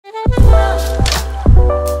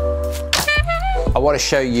want to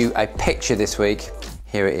show you a picture this week.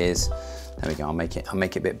 Here it is. There we go. I'll make it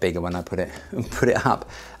a bit bigger when I put it up.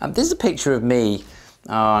 This is a picture of me.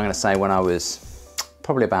 I'm going to say when I was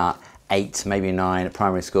probably about 8, maybe 9 at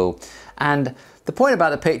primary school. And the point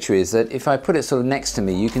about the picture is that if I put it sort of next to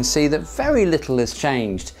me, you can see that very little has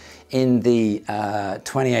changed in the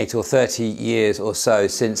 28 or 30 years or so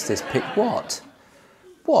since this pic. What?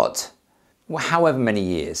 Well, however many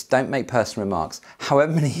years, don't make personal remarks,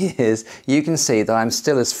 however many years, you can see that I'm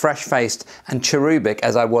still as fresh-faced and cherubic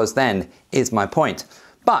as I was then, is my point.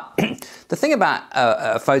 But the thing about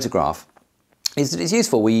a photograph is that it's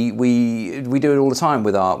useful. We do it all the time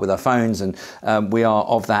with our phones, and we are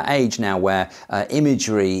of that age now where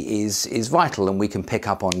imagery is vital, and we can pick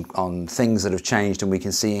up on things that have changed, and we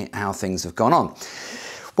can see how things have gone on.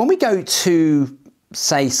 When we go to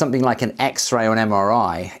say something like an X-ray or an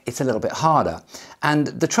MRI, it's a little bit harder. And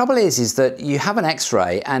the trouble is that you have an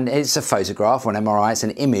X-ray and it's a photograph, or an MRI, it's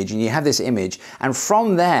an image, and you have this image, and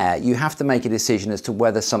from there you have to make a decision as to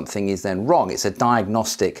whether something is then wrong. It's a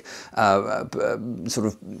diagnostic sort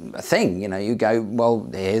of thing. You know, you go, well,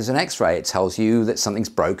 here's an X-ray. It tells you that something's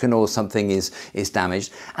broken or something is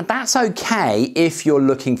damaged. And that's okay if you're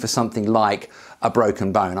looking for something like a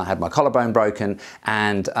broken bone. I had my collarbone broken,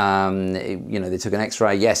 and you know, they took an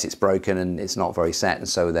X-ray. Yes, it's broken and it's not very set, and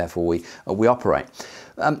so therefore we operate.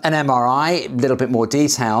 An MRI, a little bit more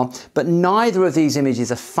detail, but neither of these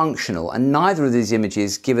images are functional, and neither of these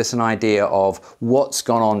images give us an idea of what's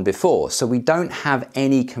gone on before, so we don't have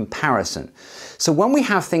any comparison. So when we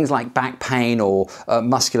have things like back pain or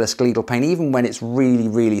musculoskeletal pain, even when it's really,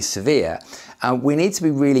 really severe, we need to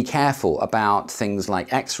be really careful about things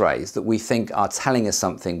like X-rays that we think are telling us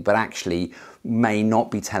something, but actually may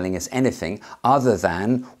not be telling us anything other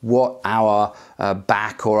than what our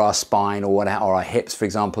back or our spine or our hips, for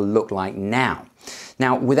example, look like now.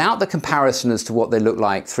 Now, without the comparison as to what they look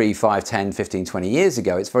like 3, 5, 10, 15, 20 years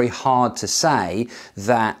ago, it's very hard to say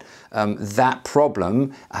that that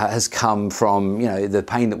problem has come from, you know, the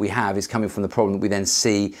pain that we have is coming from the problem that we then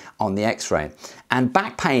see on the X-ray. And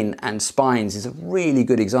back pain and spines is a really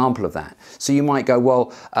good example of that. So you might go,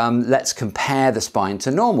 well, let's compare the spine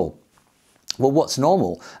to normal. Well, what's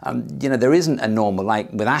normal? You know, there isn't a normal.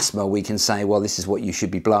 Like with asthma, we can say, well, this is what you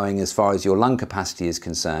should be blowing as far as your lung capacity is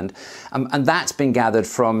concerned. And that's been gathered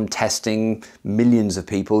from testing millions of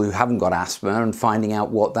people who haven't got asthma and finding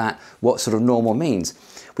out what sort of normal means.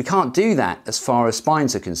 We can't do that as far as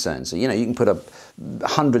spines are concerned. So, you know, you can put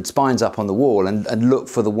 100 spines up on the wall and look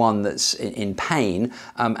for the one that's in pain,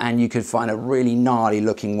 and you could find a really gnarly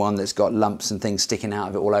looking one that's got lumps and things sticking out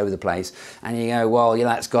of it all over the place, and you go, well, yeah,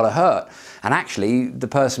 that's got to hurt. And actually the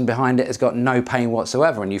person behind it has got no pain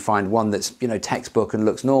whatsoever, and you find one that's, you know, textbook and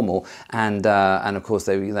looks normal, and of course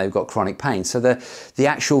they've got chronic pain. So the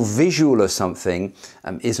actual visual of something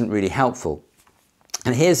isn't really helpful.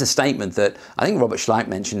 And here's a statement that I think Robert Schleich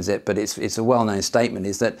mentions it, but it's a well-known statement,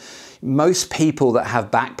 is that most people that have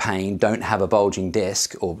back pain don't have a bulging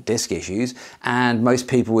disc or disc issues, and most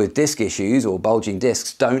people with disc issues or bulging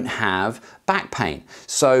discs don't have back pain.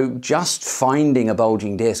 So just finding a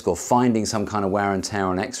bulging disc or finding some kind of wear and tear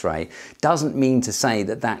on X-ray doesn't mean to say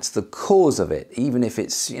that that's the cause of it, even if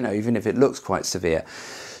it's, you know, even if it looks quite severe.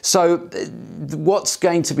 So what's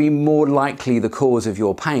going to be more likely the cause of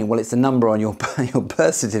your pain? Well, it's the number on your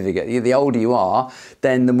birth certificate. The older you are,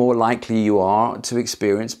 then the more likely you are to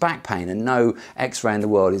experience back pain, and no X-ray in the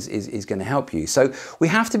world is going to help you. So we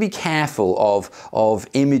have to be careful of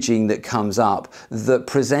imaging that comes up that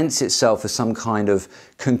presents itself as some kind of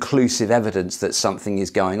conclusive evidence that something is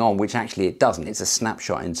going on, which actually it doesn't. It's a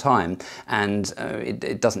snapshot in time, and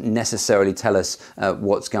it doesn't necessarily tell us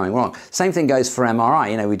what's going wrong. Same thing goes for MRI.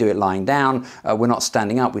 You know, we do it lying down, we're not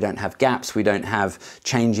standing up, we don't have gaps, we don't have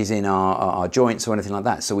changes in our joints or anything like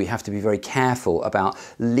that. So we have to be very careful about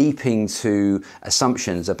leaping to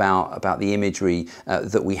assumptions about the imagery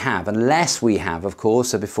that we have, unless we have, of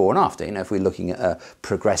course, a before and after. You know, if we're looking at a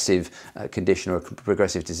progressive condition or a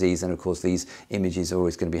progressive disease, then of course these images are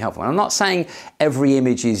always going to be helpful. And I'm not saying every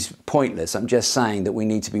image is pointless, I'm just saying that we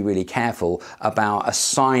need to be really careful about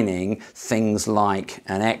assigning things like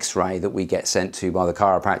an X-ray that we get sent to by the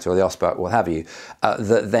chiropractor or the osteopath, what have you,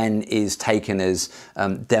 that then is taken as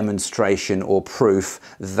demonstration or proof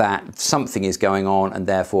that something is going on and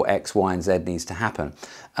therefore X, Y and Z needs to happen.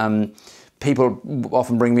 people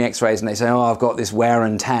often bring me x-rays and they say, oh, I've got this wear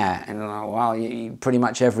and tear. And I'm like, well, pretty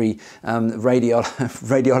much every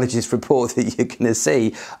radiologist report that you're going to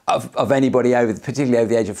see of anybody particularly over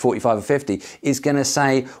the age of 45 or 50, is going to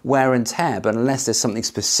say wear and tear. But unless there's something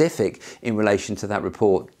specific in relation to that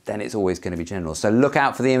report, then it's always going to be general. So look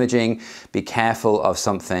out for the imaging. Be careful of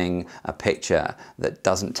a picture that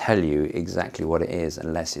doesn't tell you exactly what it is,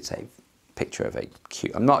 unless it's a picture of a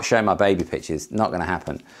cute. I'm not showing my baby pictures, not going to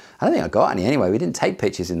happen. I don't think I got any anyway. We didn't take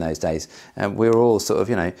pictures in those days. We were all sort of,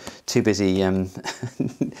 you know, too busy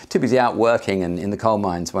out working and in the coal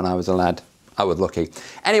mines when I was a lad. I was lucky.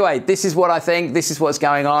 Anyway, this is what I think. This is what's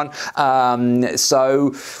going on.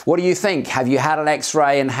 So what do you think? Have you had an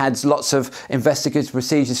x-ray and had lots of investigative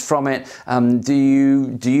procedures from it? Do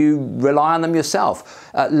you rely on them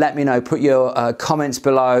yourself? Let me know. Put your comments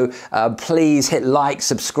below. Please hit like,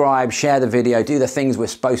 subscribe, share the video, do the things we're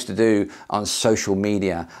supposed to do on social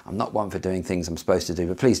media. I'm not one for doing things I'm supposed to do,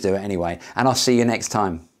 but please do it anyway. And I'll see you next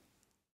time.